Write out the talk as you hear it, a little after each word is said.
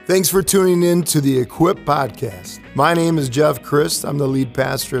Thanks for tuning in to the Equip Podcast. My name is Jeff Christ. I'm the lead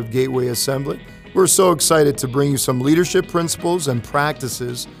pastor of Gateway Assembly. We're so excited to bring you some leadership principles and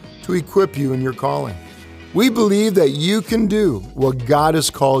practices to equip you in your calling. We believe that you can do what God has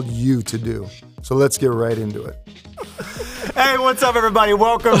called you to do. So let's get right into it. Hey, what's up, everybody?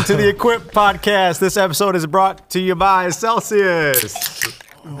 Welcome to the Equip Podcast. This episode is brought to you by Celsius.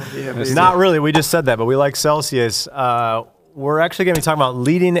 Not really. We just said that, but we like Celsius. We're actually going to be talking about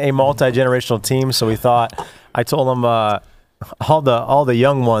leading a multi-generational team. So we thought, I told them all the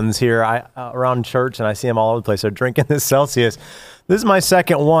young ones here around church, and I see them all over the place. They're drinking this Celsius. This is my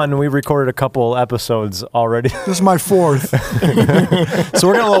second one. We've recorded a couple episodes already. This is my fourth. So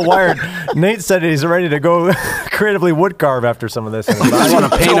we're getting a little wired. Nate said he's ready to go creatively wood carve after some of this. I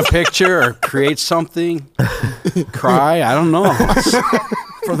want to paint a picture or create something, cry, I don't know.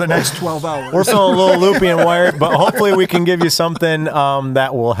 For the next 12 hours. We're feeling a little loopy and wired, but hopefully we can give you something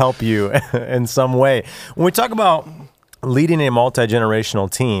that will help you in some way. When we talk about leading a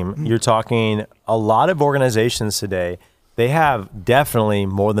multi-generational team, you're talking a lot of organizations today. They have definitely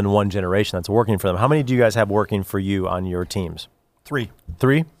more than one generation that's working for them. How many do you guys have working for you on your teams? Three.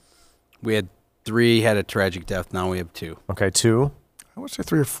 We had 3, had a tragic death. Now we have 2. Okay, 2. I would say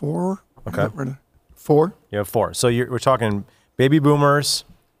 3 or 4. Okay. 4? You have 4. So we're talking baby boomers,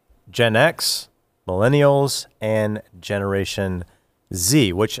 Gen X, millennials, and Generation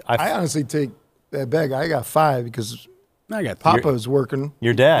Z, which I honestly take that back. I got 5 because I got 3. Papa's working.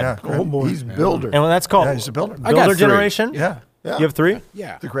 your dad. Oh, boy. He's a builder. And that's called Yeah, he's a builder. I got builder 3. generation? Yeah. Yeah. You have 3?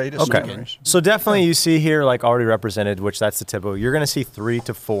 Yeah. The greatest Okay. generation. So definitely you see here like already represented, which that's the typical. You're going to see 3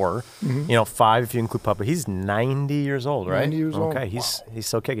 to 4, 5 if you include Papa. He's 90 years old, right? 90 years old. Okay, he's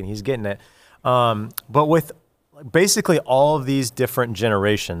still kicking. He's getting it. But with basically all of these different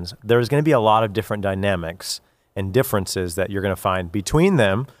generations, there's going to be a lot of different dynamics and differences that you're going to find between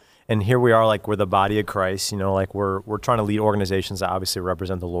them. And here we are, like we're the body of Christ, like we're trying to lead organizations that obviously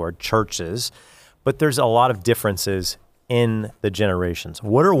represent the Lord, churches, but there's a lot of differences in the generations.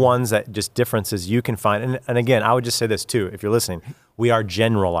 What are ones that just differences you can find? And again, I would just say this too, if you're listening, we are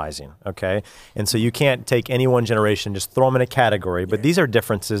generalizing, okay? And so you can't take any one generation, just throw them in a category, but these are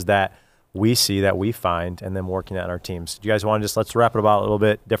differences that we see, that we find, and then working at our teams. Do you guys want to let's wrap it about a little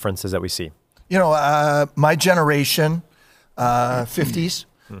bit, differences that we see? My generation, 50s,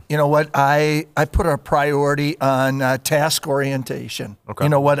 you know what? I put a priority on task orientation. Okay. You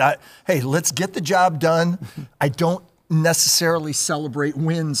know what? Hey, let's get the job done. I don't necessarily celebrate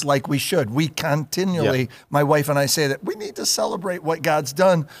wins like we should. We continually, my wife and I say that we need to celebrate what God's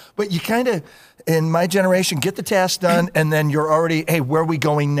done, but you kind of, in my generation, get the task done, and then you're already, hey, where are we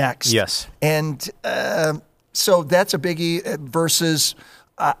going next? Yes. And so that's a biggie versus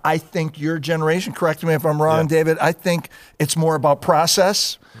I think your generation, correct me if I'm wrong, David, I think it's more about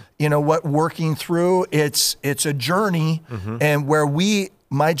process, what working through, it's a journey, and where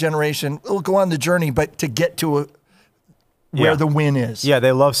my generation, will go on the journey, but to get to where the win is. Yeah,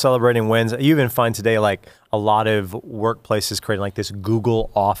 they love celebrating wins. You even find today like a lot of workplaces creating like this Google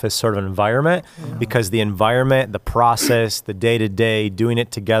Office sort of environment because the environment, the process, the day-to-day, doing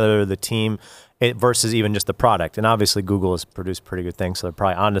it together, the team, versus even just the product. And obviously Google has produced pretty good things, so they're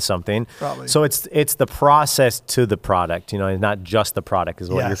probably onto something. Probably. So it's the process to the product, not just the product is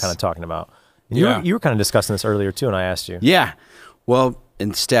what you're Yes. kind of talking about. Yeah. You were kind of discussing this earlier too, and I asked you. Yeah. Well,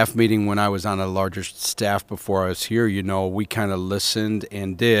 in staff meeting when I was on a larger staff before I was here, we kind of listened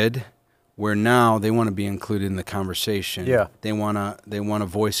and did, where now they want to be included in the conversation. Yeah. They want to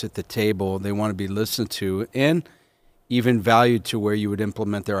voice at the table. They want to be listened to and even valued to where you would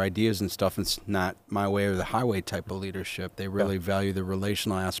implement their ideas and stuff. It's not my way or the highway type of leadership. They really value the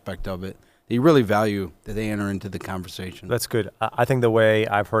relational aspect of it. They really value that they enter into the conversation. That's good. I think the way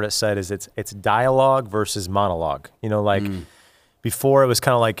I've heard it said is it's dialogue versus monologue. Before it was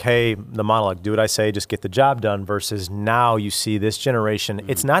kind of like, hey, the monologue, do what I say, just get the job done, versus now you see this generation.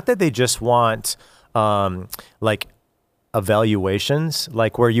 It's not that they just want like evaluations,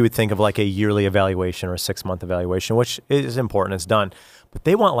 like where you would think of like a yearly evaluation or a 6-month evaluation, which is important, it's done. But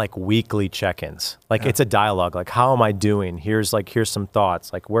they want like weekly check-ins. Like it's a dialogue, like how am I doing? Here's some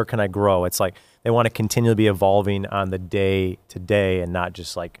thoughts, like where can I grow? It's like they want to continually be evolving on the day to day and not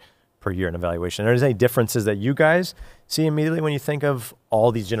just like per year in evaluation. Are there any differences that you guys see immediately when you think of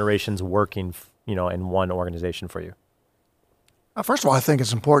all these generations working, in one organization for you? First of all, I think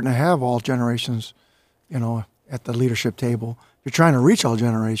it's important to have all generations, at the leadership table. If you're trying to reach all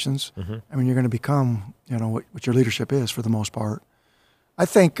generations, you're going to become, what your leadership is for the most part. I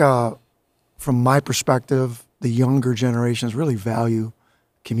think from my perspective, the younger generations really value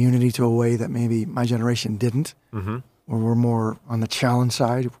community to a way that maybe my generation didn't. where we're more on the challenge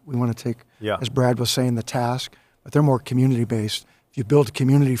side. We want to take, as Brad was saying, the task, but they're more community-based. If you build a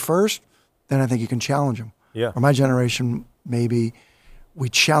community first, then I think you can challenge them. Yeah. For my generation, maybe we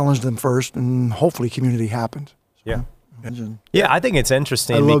challenge them first, and hopefully community happens. So, yeah, I think it's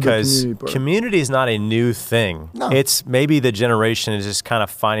interesting because community is not a new thing. No. It's maybe the generation is just kind of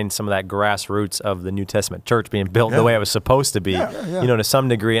finding some of that grassroots of the New Testament church being built the way it was supposed to be, you know, to some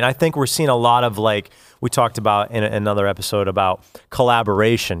degree. And I think we're seeing a lot of, like we talked about in another episode about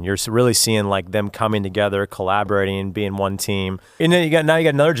collaboration. You're really seeing like them coming together, collaborating, being one team. And then you got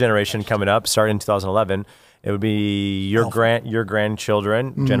another generation coming up, starting in 2011. It would be your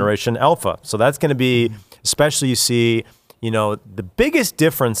grandchildren, Generation Alpha. So that's going to be, especially you see, you know, the biggest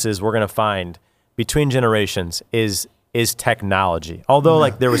differences we're going to find between generations is technology. Although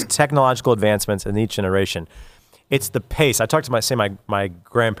like there was technological advancements in each generation, it's the pace. I talked to my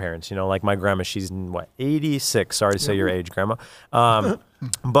grandparents, you know, like my grandma, she's 86. Sorry to say your age, Grandma.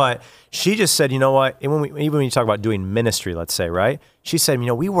 But she just said, you know what, even when you talk about doing ministry, let's say, right? She said, you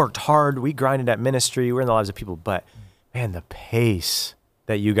know, we worked hard, we grinded at ministry, we're in the lives of people, but man, the pace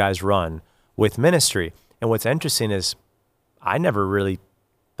that you guys run with ministry. And what's interesting is I never really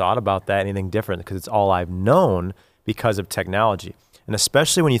thought about that anything different because it's all I've known because of technology. And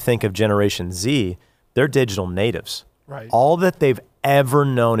especially when you think of Generation Z, they're digital natives. Right. All that they've ever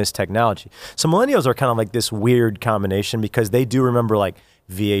known is technology. So millennials are kind of like this weird combination because they do remember like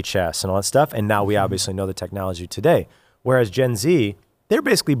VHS and all that stuff. And now we obviously know the technology today. Whereas Gen Z, they're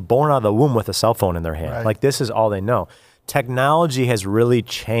basically born out of the womb with a cell phone in their hand. Right. Like this is all they know. Technology has really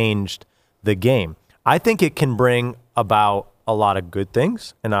changed the game. I think it can bring about a lot of good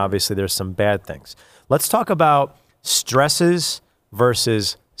things. And obviously there's some bad things. Let's talk about stresses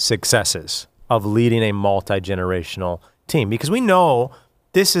versus successes of leading a multi-generational team, because we know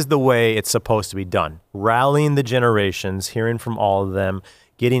this is the way it's supposed to be done. Rallying the generations, hearing from all of them,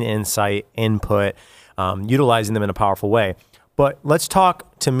 getting insight, input, utilizing them in a powerful way. But let's start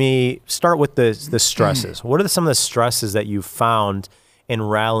with the stresses. What are some of the stresses that you found in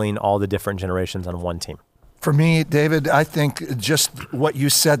rallying all the different generations on one team? For me, David, I think just what you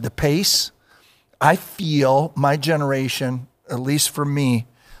said, the pace, I feel my generation, at least for me,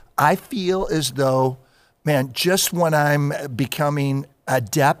 I feel as though, man, just when I'm becoming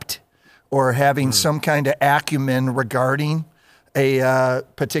adept or having some kind of acumen regarding a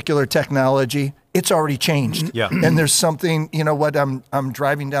particular technology, it's already changed. Yeah. And there's something, you know what, I'm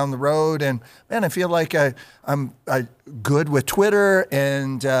driving down the road and man, I feel like I'm good with Twitter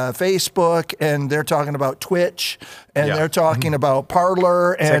and Facebook, and they're talking about Twitch and they're talking about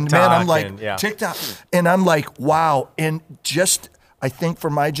Parler and TikTok, man, I'm like TikTok. And I'm like, wow. And just, I think for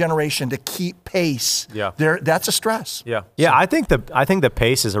my generation to keep pace, that's a stress. Yeah. Yeah. I think the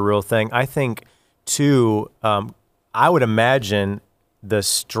pace is a real thing. I think too, I would imagine the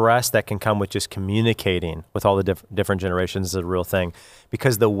stress that can come with just communicating with all the different generations is a real thing,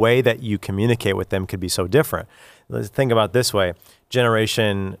 because the way that you communicate with them could be so different. Let's think about it this way.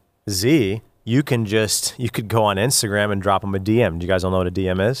 Generation Z, you could go on Instagram and drop them a DM. Do you guys all know what a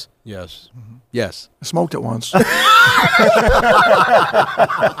DM is? Yes. Yes. I smoked it once.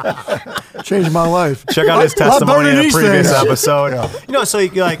 Changed my life. Check out his testimony in a previous episode. Yeah. You know, so you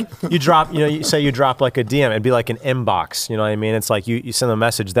drop, you know, you say you drop like a DM, it'd be like an inbox. You know what I mean? It's like you send a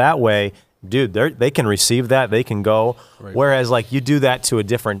message that way, dude. They can receive that, they can go. Right. Whereas like you do that to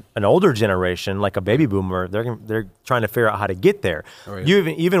an older generation, like a baby boomer, they're trying to figure out how to get there. Right. You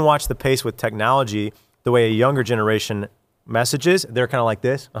even watch the pace with technology, the way a younger generation messages. They're kind of like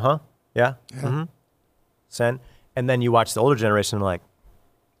this. Yeah. Mm-hmm. Send. And then you watch the older generation and like,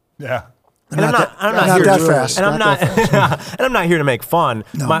 yeah. And I'm not here to make fun.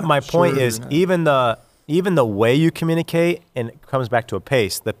 No, my point is even the way you communicate, and it comes back to a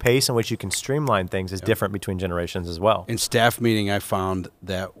pace. The pace in which you can streamline things is different between generations as well. In staff meeting, I found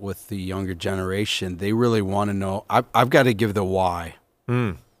that with the younger generation, they really want to know. I've got to give the why.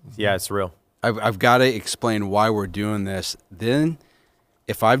 Yeah, it's real. I've got to explain why we're doing this. Then,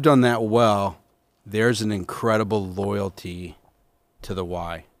 if I've done that well, there's an incredible loyalty to the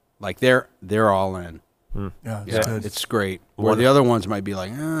why. Like they're all in. Yeah, it's great. Where the other ones might be like,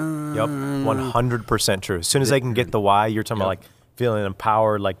 Yep, 100% true. As soon as they can get the why, you're talking about like feeling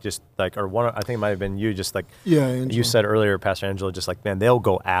empowered, like just like, or one, I think it might have been you, just like you said earlier, Pastor Angela, just like, man, they'll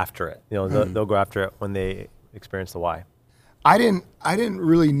go after it. You know, they'll go after it when they experience the why. I didn't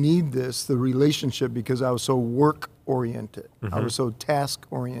really need the relationship, because I was so work oriented. I was so task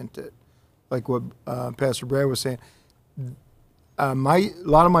oriented, like what Pastor Brad was saying. All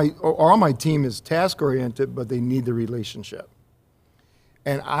my team is task oriented, but they need the relationship.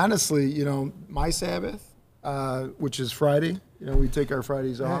 And honestly, you know, my Sabbath which is Friday. You know, we take our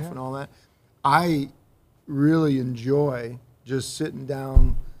Fridays off and all that. I really enjoy just sitting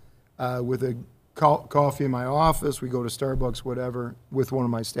down with a coffee in my office. We go to Starbucks, whatever, with one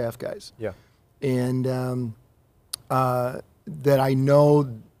of my staff guys. Yeah. And that I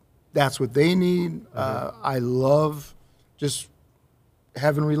know that's what they need. I love just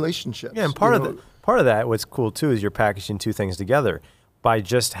having relationships. Yeah, and part of that, what's cool too, is you're packaging two things together. By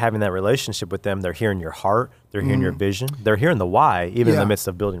just having that relationship with them, they're hearing your heart, they're hearing your vision, they're hearing the why, even in the midst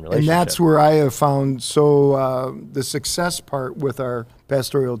of building relationships. And that's where I have found the success part with our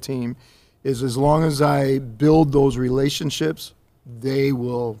pastoral team is as long as I build those relationships, they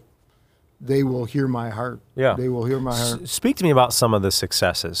will hear my heart. Yeah. They will hear my heart. Speak to me about some of the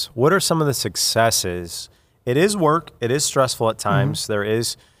successes. What are some of the successes? It is work. It is stressful at times. There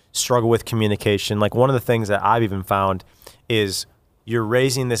is struggle with communication. Like one of the things that I've even found is you're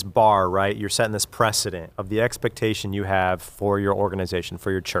raising this bar, right? You're setting this precedent of the expectation you have for your organization,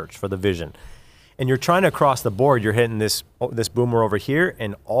 for your church, for the vision. And you're trying to cross the board. You're hitting this boomer over here,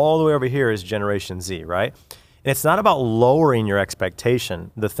 and all the way over here is Generation Z, right? And it's not about lowering your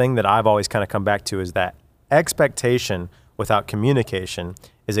expectation. The thing that I've always kind of come back to is that expectation without communication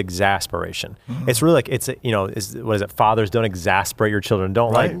is exasperation. It's really like, what is it? Fathers, don't exasperate your children.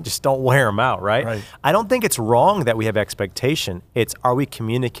 Just don't wear them out, right? I don't think it's wrong that we have expectation. It's, are we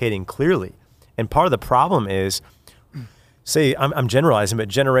communicating clearly? And part of the problem is, say, I'm generalizing, but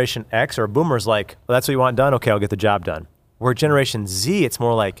Generation X or Boomer's like, well, that's what you want done? Okay, I'll get the job done. Where Generation Z, it's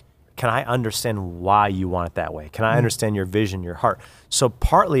more like, can I understand why you want it that way? Can I understand your vision, your heart? So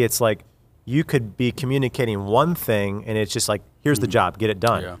partly it's like, you could be communicating one thing and it's just like, here's the job, get it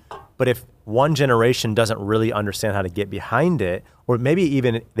done. Yeah. But if one generation doesn't really understand how to get behind it, or maybe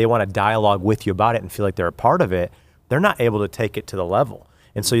even they want to dialogue with you about it and feel like they're a part of it, they're not able to take it to the level.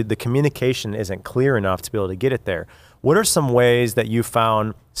 And so the communication isn't clear enough to be able to get it there. What are some ways that you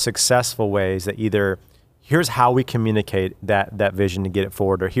found successful ways that either here's how we communicate that vision to get it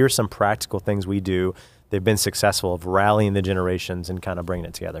forward, or here's some practical things we do, they've been successful of rallying the generations and kind of bringing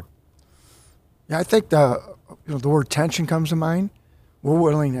it together? Yeah, I think the word tension comes to mind. We're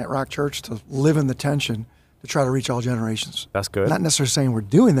willing at Rock Church to live in the tension to try to reach all generations. That's good. Not necessarily saying we're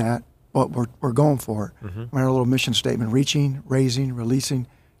doing that, but we're going for it. We're in our little mission statement: reaching, raising, releasing,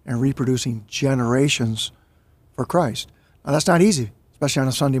 and reproducing generations for Christ. Now that's not easy, especially on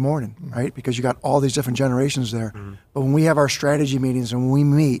a Sunday morning, right? Because you got all these different generations there. But when we have our strategy meetings and when we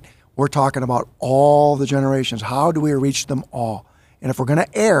meet, we're talking about all the generations. How do we reach them all? And if we're going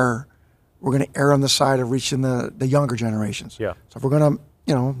to err, we're going to err on the side of reaching the younger generations. Yeah. So if we're going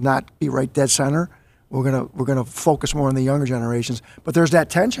to, not be right dead center, we're going to focus more on the younger generations. But there's that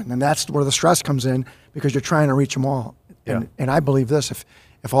tension, and that's where the stress comes in because you're trying to reach them all. Yeah. And I believe this: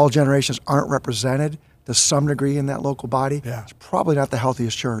 if all generations aren't represented to some degree in that local body, it's probably not the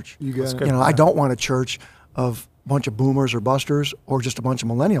healthiest church. You got it. I don't want a church of a bunch of boomers or busters or just a bunch of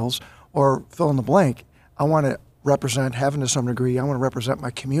millennials or fill in the blank. I want to represent heaven to some degree. I want to represent my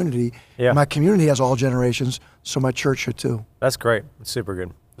community. Yeah. My community has all generations, so my church should too. That's great. It's super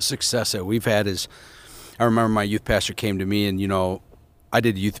good. The success that we've had is, I remember my youth pastor came to me and, I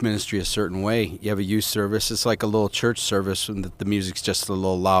did youth ministry a certain way. You have a youth service. It's like a little church service and the music's just a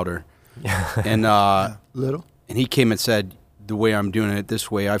little louder. And Little. And he came and said, the way I'm doing it this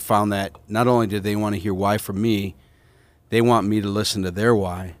way, I found that not only do they want to hear why from me, they want me to listen to their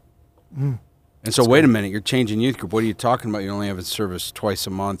why. And so, wait a minute, you're changing youth group. What are you talking about? You only have a service twice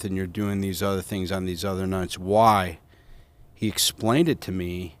a month and you're doing these other things on these other nights. Why? He explained it to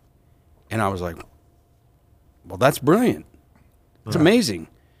me, and I was like, well, that's brilliant. It's amazing.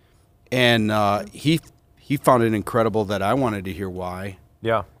 And he found it incredible that I wanted to hear why.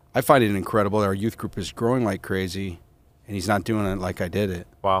 Yeah. I find it incredible that our youth group is growing like crazy, and he's not doing it like I did it.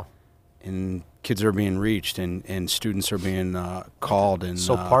 Wow. And kids are being reached, and students are being called. And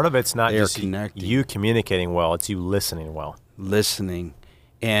so part of it's not just connecting. You communicating well, it's you listening well. Listening.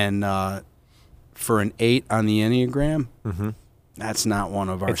 And for an 8 on the Enneagram, that's not one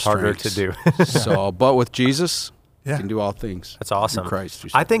of our strengths. It's harder to do. So, but with Jesus, you can do all things. That's awesome. In Christ.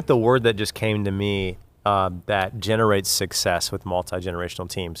 I think the word that just came to me that generates success with multi-generational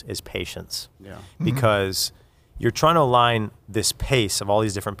teams is patience. Yeah. Because you're trying to align this pace of all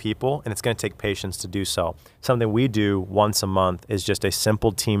these different people, and it's going to take patience to do so. Something we do once a month is just a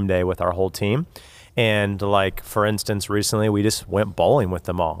simple team day with our whole team. And like, for instance, recently we just went bowling with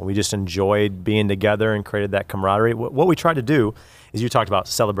them all. We just enjoyed being together and created that camaraderie. What we tried to do is, you talked about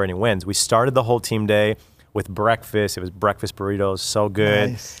celebrating wins. We started the whole team day with breakfast. It was breakfast burritos, so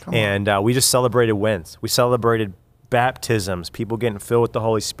good. Nice. And we just celebrated wins. We celebrated baptisms, people getting filled with the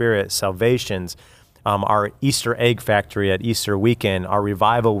Holy Spirit, salvations. our Easter egg factory at Easter weekend, our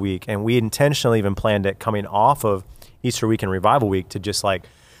revival week. And we intentionally even planned it coming off of Easter weekend revival week to just like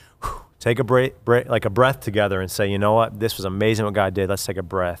take a break, like a breath together and say, you know what, this was amazing what God did. Let's take a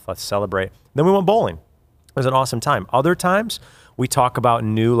breath. Let's celebrate. Then we went bowling. It was an awesome time. Other times we talk about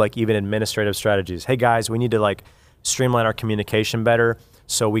new, like even administrative strategies. Hey guys, we need to like streamline our communication better.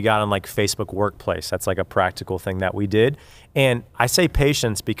 So we got on like Facebook Workplace. That's like a practical thing that we did. And I say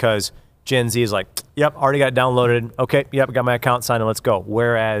patience because Gen Z is like, yep, already got it downloaded. Okay, yep, got my account signed and let's go.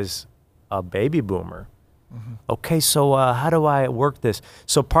 Whereas a baby boomer, okay, so how do I work this?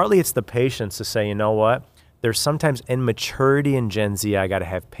 So partly it's the patience to say, you know what? There's sometimes immaturity in Gen Z I got to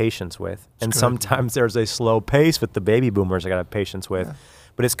have patience with. And sometimes there's a slow pace with the baby boomers I got to have patience with. Yeah.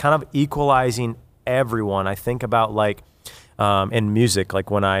 But it's kind of equalizing everyone. I think about like in music, like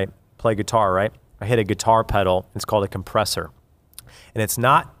when I play guitar, right? I hit a guitar pedal. It's called a compressor. And it's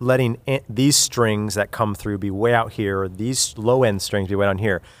not letting these strings that come through be way out here, or these low-end strings be way down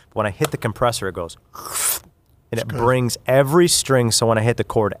here. But when I hit the compressor, it goes, and it brings every string. So when I hit the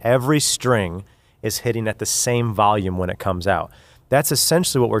chord, every string is hitting at the same volume when it comes out. That's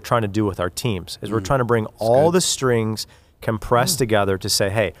essentially what we're trying to do with our teams, is we're trying to bring all the strings compressed together to say,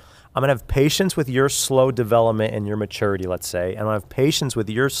 hey, I'm going to have patience with your slow development and your maturity, let's say, and I'm going to have patience with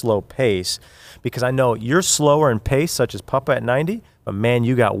your slow pace because I know you're slower in pace, such as Papa at 90, but man,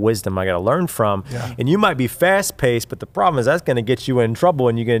 you got wisdom I got to learn from. Yeah. And you might be fast-paced, but the problem is that's going to get you in trouble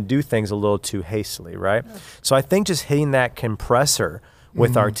and you're going to do things a little too hastily, right? Yeah. So I think just hitting that compressor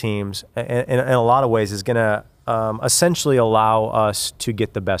with our teams in a lot of ways is going to essentially allow us to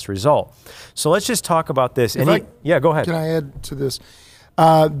get the best result. So let's just talk about this. Yeah, go ahead. Can I add to this?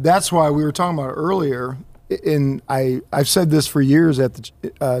 That's why we were talking about earlier, and I've said this for years at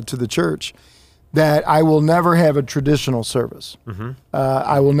to the church, that I will never have a traditional service.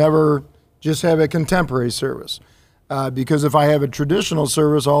 I will never just have a contemporary service. Because if I have a traditional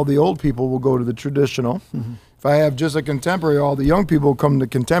service, all the old people will go to the traditional. If I have just a contemporary, all the young people will come to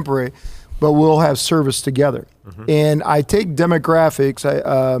contemporary, but we'll have service together. And I take demographics,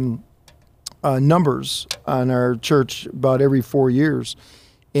 numbers on our church about every 4 years.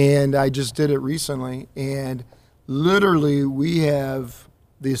 And I just did it recently. And literally we have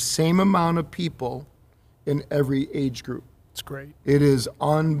the same amount of people in every age group. It's great. It is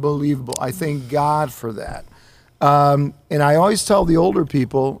unbelievable. I thank God for that. And I always tell the older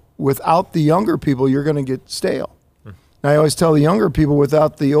people, without the younger people, you're going to get stale. And I always tell the younger people,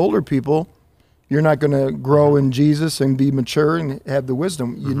 without the older people, you're not going to grow in Jesus and be mature and have the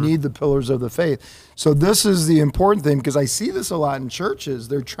wisdom. You need the pillars of the faith. So this is the important thing, because I see this a lot in churches.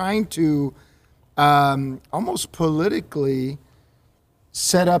 They're trying to almost politically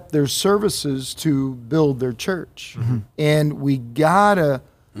set up their services to build their church. And we got to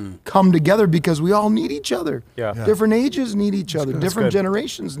come together because we all need each other. Different ages need each other. Different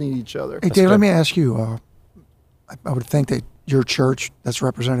generations need each other. Hey, Dave, let me ask you, I would think that your church that's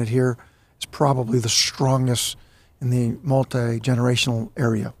represented here is probably the strongest in the multi-generational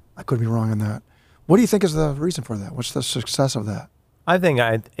area. I could be wrong on that. What do you think is the reason for that? What's the success of that? I think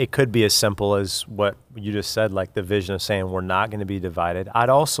it could be as simple as what you just said, like the vision of saying we're not going to be divided. I'd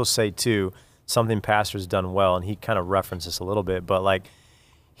also say, too, something Pastor's done well, and he kind of referenced this a little bit, but like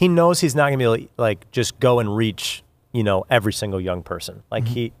he knows he's not going to be able to, like, just go and reach, every single young person. Like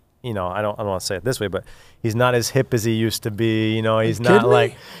he, I don't want to say it this way, but he's not as hip as he used to be. He's not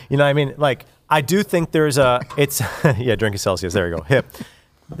like, I mean, like, I do think there's yeah, drinking Celsius. There you go. Hip.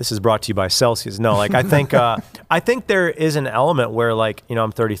 This is brought to you by Celsius. No, like, I think there is an element where, like,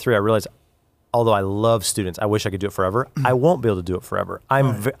 I'm 33. I realize, although I love students, I wish I could do it forever. I won't be able to do it forever.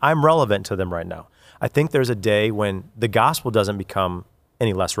 I'm relevant to them right now. I think there's a day when the gospel doesn't become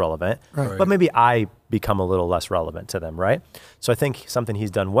any less relevant, but maybe I become a little less relevant to them, right? So I think something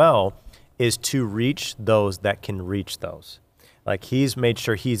he's done well is to reach those that can reach those. Like, he's made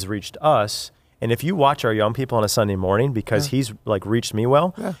sure he's reached us. And if you watch our young people on a Sunday morning, because he's like reached me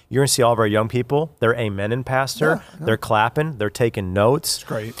well, you're going to see all of our young people, they're amening Pastor, they're clapping, they're taking notes. It's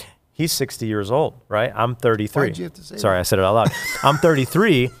great. He's 60 years old, right? I'm 33. Why'd you have to say Sorry, that? I said it out loud. I'm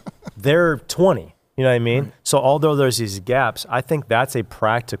 33, they're 20. You know what I mean? Right. So although there's these gaps, I think that's a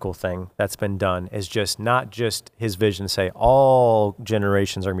practical thing that's been done, is just not just his vision to say all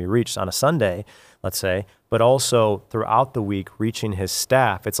generations are going to be reached on a Sunday, let's say, but also throughout the week reaching his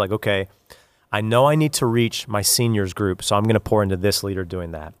staff. It's like, okay, I know I need to reach my seniors group, so I'm going to pour into this leader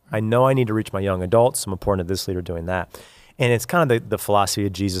doing that. I know I need to reach my young adults, so I'm going to pour into this leader doing that. And it's kind of the philosophy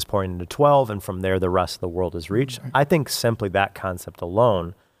of Jesus pouring into 12, and from there the rest of the world is reached. I think simply that concept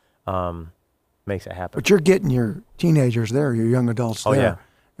alone makes it happen. But you're getting your teenagers there, your young adults there. Yeah.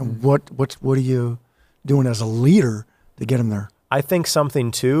 And what do you doing as a leader to get them there? I think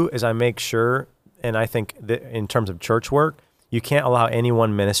something too is I make sure, and I think that in terms of church work, you can't allow any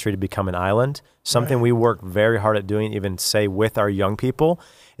one ministry to become an island. Something we work very hard at doing, even say with our young people,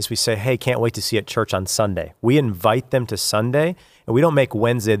 is we say, hey, can't wait to see you at church on Sunday. We invite them to Sunday, and we don't make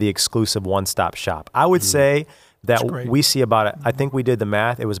Wednesday the exclusive one-stop shop. I would say that we see I think we did the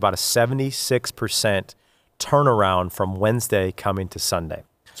math, it was about a 76% turnaround from Wednesday coming to Sunday.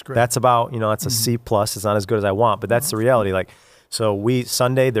 That's great. That's about, that's a C+. It's not as good as I want, but that's the reality. So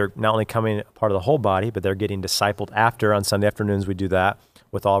Sunday, they're not only coming part of the whole body, but they're getting discipled on Sunday afternoons. We do that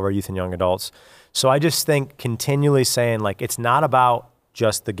with all of our youth and young adults. So I just think continually saying it's not about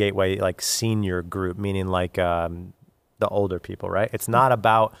just the Gateway, senior group, meaning the older people, right? It's not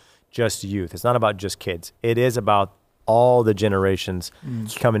about just youth. It's not about just kids. It is about all the generations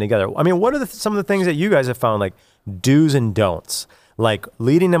coming together. I mean, what are some of the things that you guys have found, do's and don'ts?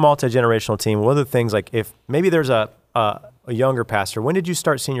 Leading a multi-generational team, what are the things, if maybe there's a younger pastor, when did you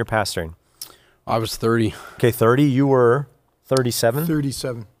start senior pastoring? I was 30. Okay, 30. You were 37?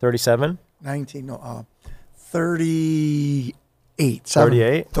 37. 37? 38.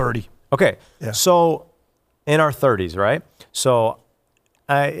 38? 30. Okay, Yeah. So in our 30s, right? So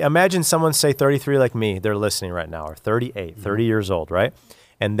I imagine someone say 33 like me, they're listening right now, or 38, 30 years old, right?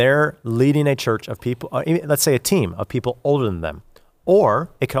 And they're leading a church of people, let's say a team of people older than them. Or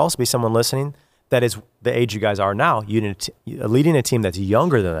it could also be someone listening that is the age you guys are now, leading a team that's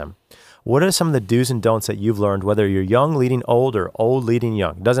younger than them. What are some of the do's and don'ts that you've learned, whether you're young leading old or old leading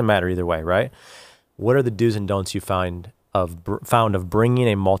young? It doesn't matter either way, right? What are the do's and don'ts you found of bringing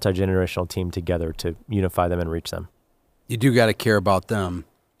a multi-generational team together to unify them and reach them? You do got to care about them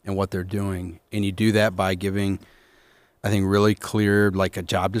and what they're doing. And you do that by giving, I think, really clear, a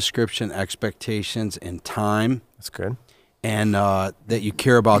job description, expectations, and time. That's good. And that you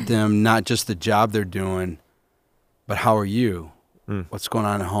care about them, not just the job they're doing, but how are you? What's going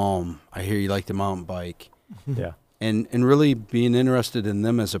on at home? I hear you like to mountain bike. Yeah. And really being interested in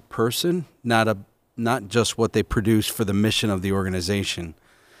them as a person, not just what they produce for the mission of the organization.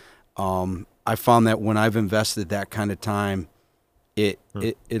 I found that when I've invested that kind of time, it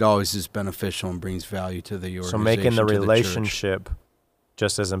always is beneficial and brings value to the organization. So making the to relationship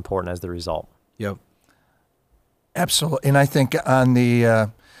just as important as the result. Yep. Absolutely. And I think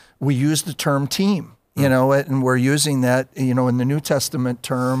we use the term team, and we're using that, in the New Testament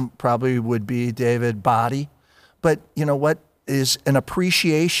term probably would be, David, body. But what is an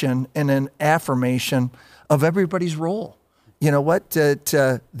appreciation and an affirmation of everybody's role.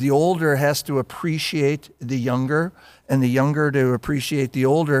 The older has to appreciate the younger, and the younger to appreciate the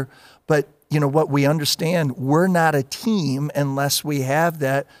older. But what we understand, we're not a team unless we have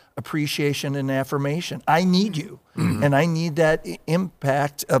that appreciation and affirmation. I need you, and I need that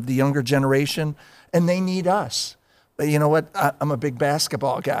impact of the younger generation, and they need us. But you know what? I'm a big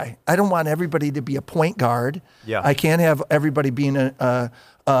basketball guy. I don't want everybody to be a point guard. Yeah. I can't have everybody being a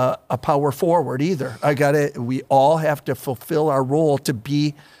power forward either. We all have to fulfill our role to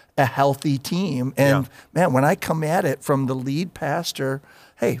be a healthy team. And man, when I come at it from the lead pastor,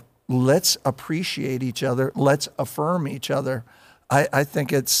 hey, let's appreciate each other. Let's affirm each other. I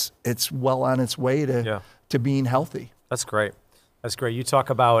think it's well on its way to being healthy. That's great. That's great. You talk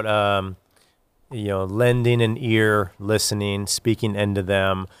about lending an ear, listening, speaking into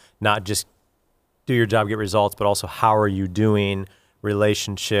them, not just do your job, get results, but also how are you doing,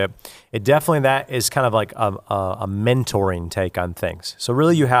 relationship. It definitely, that is kind of like a mentoring take on things. So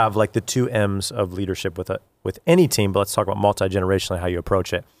really you have the 2 M's of leadership with any team, but let's talk about multi-generationally, how you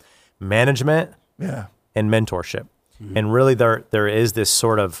approach it. Management and mentorship. Mm-hmm. And really there is this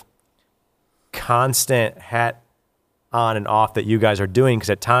sort of constant hat on and off that you guys are doing, because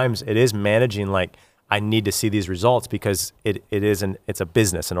at times it is managing I need to see these results because it's a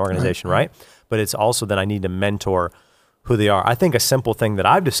business, an organization, right? But it's also that I need to mentor who they are. I think a simple thing that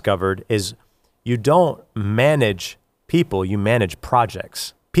I've discovered is you don't manage people, you manage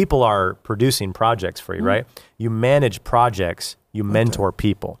projects. People are producing projects for you, right? You manage projects, you mentor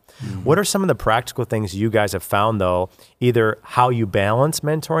people. Mm-hmm. What are some of the practical things you guys have found, though, either how you balance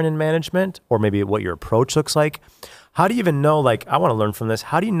mentoring and management, or maybe what your approach looks like? How do you even know, I want to learn from this,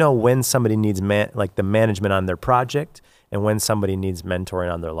 how do you know when somebody needs the management on their project and when somebody needs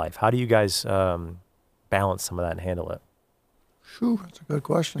mentoring on their life? How do you guys balance some of that and handle it? Whew, that's a good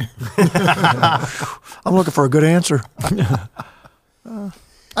question. I'm looking for a good answer.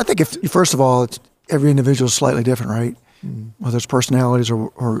 I think first of all, every individual is slightly different, right? Whether it's personalities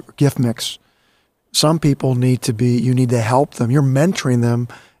or gift mix. Some people you need to help them. You're mentoring them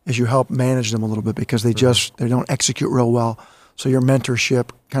as you help manage them a little bit because they don't execute real well. So your mentorship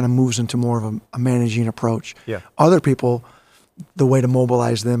kind of moves into more of a managing approach. Yeah. Other people, the way to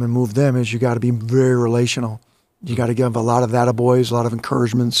mobilize them and move them is you got to be very relational. You got to give a lot of attaboys, a lot of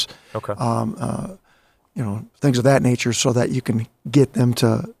encouragements, Okay. Things of that nature, so that you can get them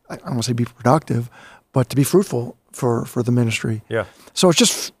to, I don't want to say be productive, but to be fruitful for the ministry. Yeah. So it's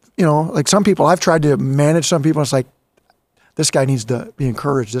just, like some people, I've tried to manage some people. It's like, this guy needs to be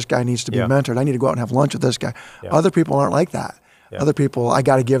encouraged. This guy needs to be mentored. I need to go out and have lunch with this guy. Yeah. Other people aren't like that. Yeah. Other people, I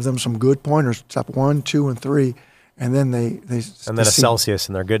got to give them some good pointers, step 1, 2, and 3, and then they And then a Celsius,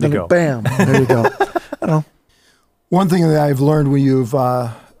 and they're good to go. Bam, there you go. I don't know. One thing that I've learned when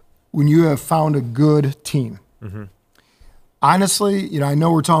you have found a good team, honestly, I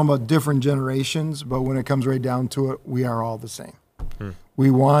know we're talking about different generations, but when it comes right down to it, we are all the same.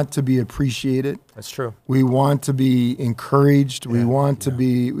 We want to be appreciated. That's true. We want to be encouraged. We want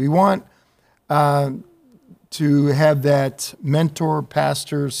to have that mentor,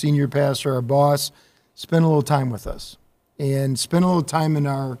 pastor, senior pastor, our boss, spend a little time with us and spend a little time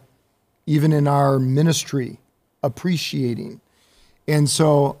even in our ministry, appreciating. And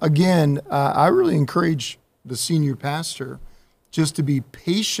so again, I really encourage the senior pastor just to be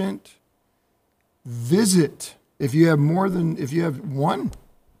patient, visit. If you have 1,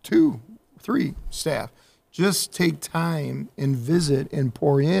 2, 3 staff, just take time and visit and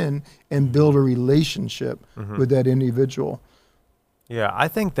pour in and build a relationship with that individual. Yeah, I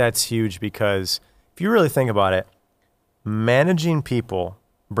think that's huge because if you really think about it, managing people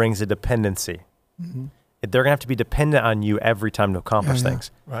brings a dependency. They're going to have to be dependent on you every time to accomplish things.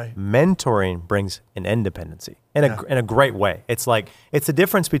 Right. Mentoring brings an independency in a great way. It's like, it's the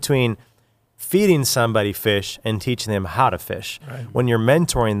difference between feeding somebody fish and teaching them how to fish. Right. When you're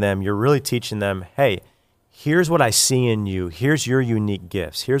mentoring them, you're really teaching them, hey, here's what I see in you. Here's your unique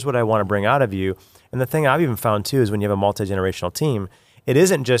gifts. Here's what I want to bring out of you. And the thing I've even found too is when you have a multi-generational team, it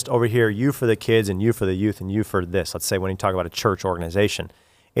isn't just over here, you for the kids and you for the youth and you for this. Let's say when you talk about a church organization,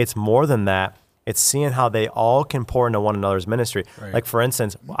 it's more than that. It's seeing how they all can pour into one another's ministry. Right. Like for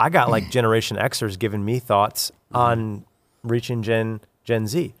instance, I got like Generation Xers giving me thoughts on reaching Gen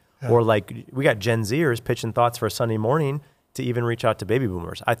Z. Or like we got Gen Zers pitching thoughts for a Sunday morning to even reach out to baby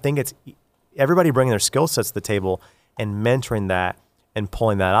boomers. I think it's everybody bringing their skill sets to the table and mentoring that and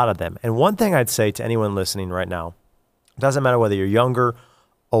pulling that out of them. And one thing I'd say to anyone listening right now, it doesn't matter whether you're younger,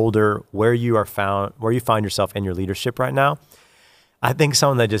 older, where you find yourself in your leadership right now. I think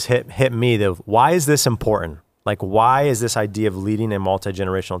something that just hit me, why is this important? Like, why is this idea of leading a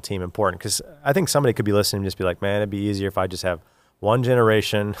multi-generational team important? Because I think somebody could be listening and just be like, man, it'd be easier if I just have one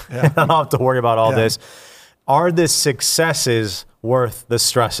generation and I don't have to worry about all this. Are the successes worth the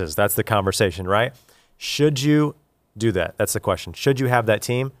stresses? That's the conversation, right? Should you do that? That's the question. Should you have that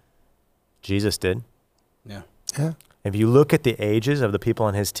team? Jesus did. Yeah. If you look at the ages of the people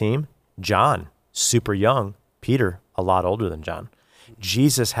on his team, John, super young, Peter, a lot older than John.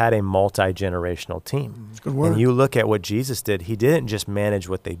 Jesus had a multi-generational team. That's a good word. And you look at what Jesus did, he didn't just manage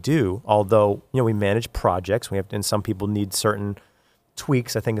what they do, although, we manage projects. And some people need certain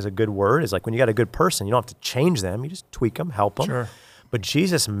tweaks, I think is a good word. Is like when you got a good person, you don't have to change them. You just tweak them, help them. Sure. But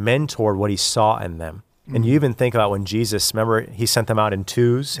Jesus mentored what he saw in them. And you even think about when Jesus, remember, he sent them out in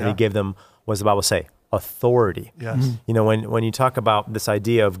twos and he gave them, what does the Bible say? Authority. Yes. When you talk about this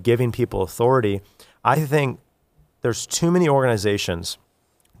idea of giving people authority, I think there's too many organizations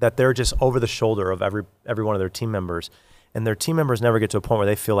that they're just over the shoulder of every one of their team members, and their team members never get to a point where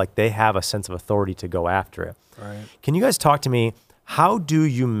they feel like they have a sense of authority to go after it. Right. Can you guys talk to me? How do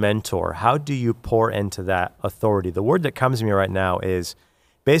you mentor? How do you pour into that authority? The word that comes to me right now is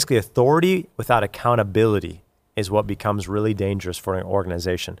basically authority without accountability is what becomes really dangerous for an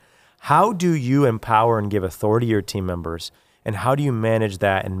organization. How do you empower and give authority to your team members? And how do you manage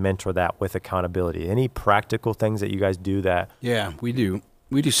that and mentor that with accountability? Any practical things that you guys do that? Yeah, we do.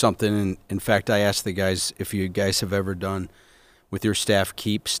 We do something. And in fact, I asked the guys if you guys have ever done with your staff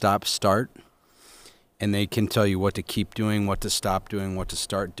keep, stop, start. And they can tell you what to keep doing, what to stop doing, what to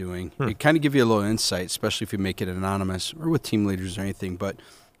start doing. It kind of give you a little insight, especially if you make it anonymous or with team leaders or anything. But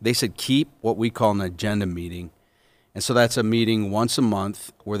they said keep what we call an agenda meeting. And so that's a meeting once a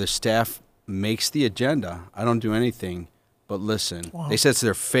month where the staff makes the agenda. I don't do anything but listen. Wow. They said it's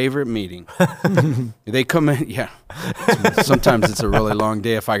their favorite meeting. They come in, sometimes it's a really long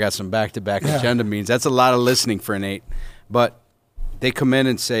day if I got some back-to-back agenda meetings. That's a lot of listening for an 8. But they come in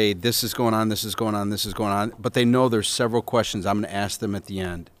and say, this is going on, this is going on, this is going on. But they know there's several questions I'm going to ask them at the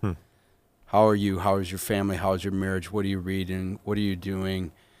end. How are you? How is your family? How is your marriage? What are you reading? What are you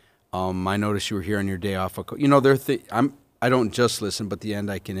doing? I noticed you were here on your day off. I don't just listen, but at the end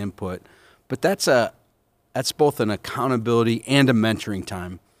I can input. But that's that's both an accountability and a mentoring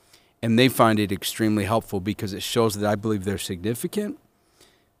time. And they find it extremely helpful because it shows that I believe they're significant,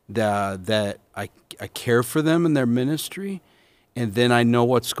 that I care for them in their ministry, and then I know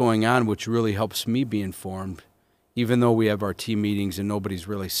what's going on, which really helps me be informed. Even though we have our team meetings and nobody's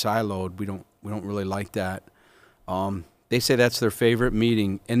really siloed, we don't really like that. They say that's their favorite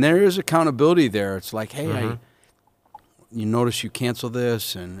meeting, and there is accountability there. It's like, hey, you notice you cancel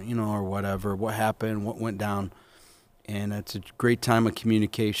this, and or whatever. What happened? What went down? And it's a great time of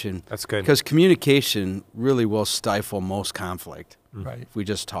communication. That's good. Because communication really will stifle most conflict. Right. If we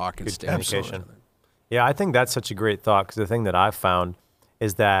just talk and Good stay. communication. Yeah, I think that's such a great thought, because the thing that I've found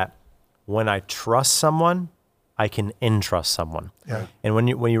is that when I trust someone, I can entrust someone. Yeah. And when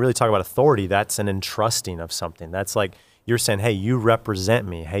you really talk about authority, that's an entrusting of something. That's like you're saying, hey, you represent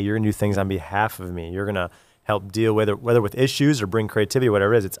me. Hey, you're going to do things on behalf of me. You're going to help deal whether with issues or bring creativity,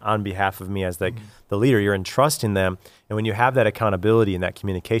 whatever it is, it's on behalf of me as the leader. You're entrusting them. And when you have that accountability and that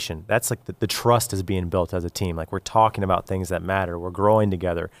communication, that's like the trust is being built as a team. Like we're talking about things that matter. We're growing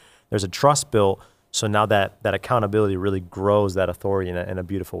together. There's a trust built. So now that accountability really grows that authority in a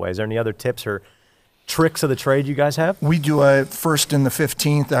beautiful way. Is there any other tips or tricks of the trade you guys have? We do a first and the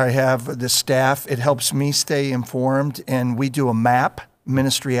 15th. I have the staff. It helps me stay informed, and we do a MAP,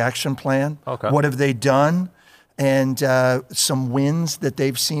 ministry action plan. Okay. What have they done? And some wins that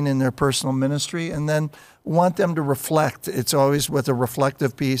they've seen in their personal ministry, and then want them to reflect. It's always with a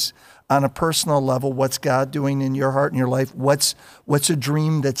reflective piece on a personal level. What's God doing in your heart and your life? What's a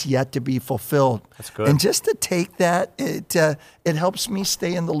dream that's yet to be fulfilled? That's good. And just to take that, it helps me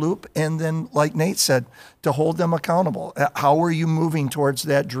stay in the loop. And then, like Nate said, to hold them accountable. How are you moving towards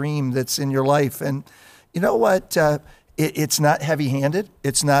that dream that's in your life? And you know what? It's not heavy-handed.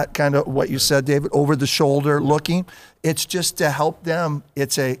 It's not kind of what you said, David, over the shoulder looking. It's just to help them.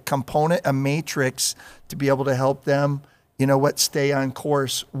 It's a component, a matrix to be able to help them, stay on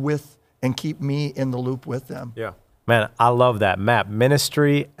course with and keep me in the loop with them. Yeah. Man, I love that MAP,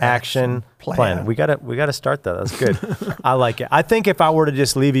 ministry action plan. We gotta start that. That's good. I like it. I think if I were to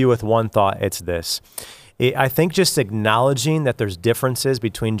just leave you with one thought, it's this. I think just acknowledging that there's differences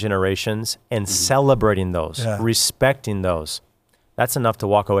between generations and celebrating those, respecting those, that's enough to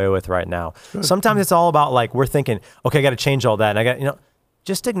walk away with right now. Good. Sometimes it's all about like, we're thinking, okay, I got to change all that. And I got,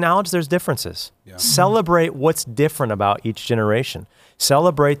 just acknowledge there's differences. Yeah. Celebrate what's different about each generation.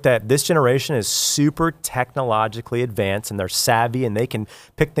 Celebrate that this generation is super technologically advanced and they're savvy and they can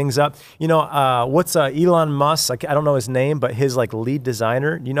pick things up. What's Elon Musk? Like, I don't know his name, but his like lead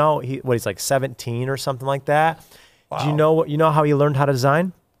designer. He's like 17 or something like that. Wow. Do you know how he learned how to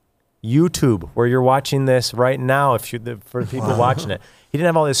design? YouTube, where you're watching this right now. For the people watching it, he didn't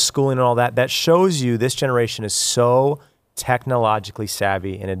have all this schooling and all that. That shows you this generation is so technologically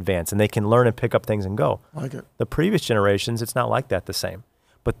savvy and advanced, and they can learn and pick up things and go. I like it. The previous generations, it's not like that the same.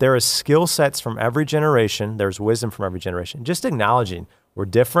 But there is skill sets from every generation. There's wisdom from every generation. Just acknowledging we're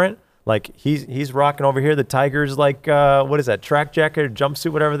different. Like he's rocking over here. The Tigers, like what is that? Track jacket or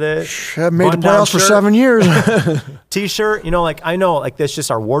jumpsuit, whatever that is. I've made the playoffs for 7 years. T-shirt. I know, like that's just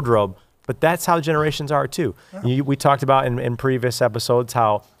our wardrobe. But that's how generations are too. Yeah. We talked about in previous episodes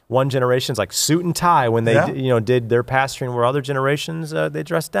how one generation's like suit and tie when they did their pastoring, where other generations they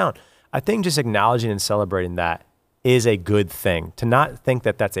dressed down. I think just acknowledging and celebrating that is a good thing. To not think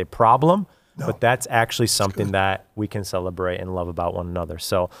that that's a problem, but that's actually something that we can celebrate and love about one another.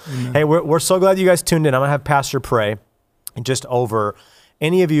 So, hey, we're so glad you guys tuned in. I'm gonna have Pastor pray just over.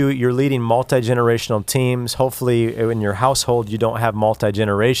 Any of you, you're leading multi-generational teams. Hopefully in your household, you don't have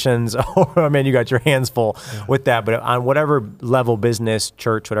multi-generations. Or, man, you got your hands full with that. But on whatever level, business,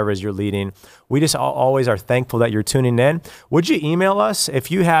 church, whatever it is you're leading, we just always are thankful that you're tuning in. Would you email us?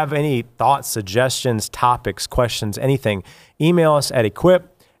 If you have any thoughts, suggestions, topics, questions, anything, email us at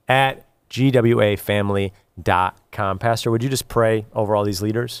equip@gwafamily.com. Pastor, would you just pray over all these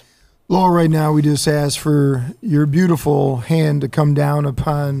leaders? Lord, right now we just ask for your beautiful hand to come down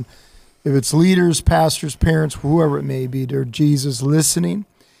upon, if it's leaders, pastors, parents, whoever it may be, dear Jesus, listening.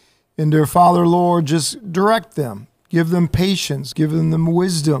 And dear Father, Lord, just direct them. Give them patience. Give them the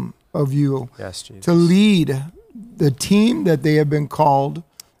wisdom of you to lead the team that they have been called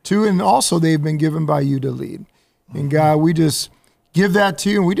to, and also they've been given by you to lead. And God, we just give that to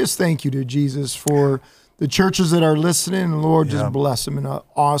you, and we just thank you, dear Jesus, for the churches that are listening, and Lord, just bless them in an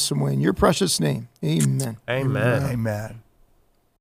awesome way. In your precious name, amen. Amen. Amen.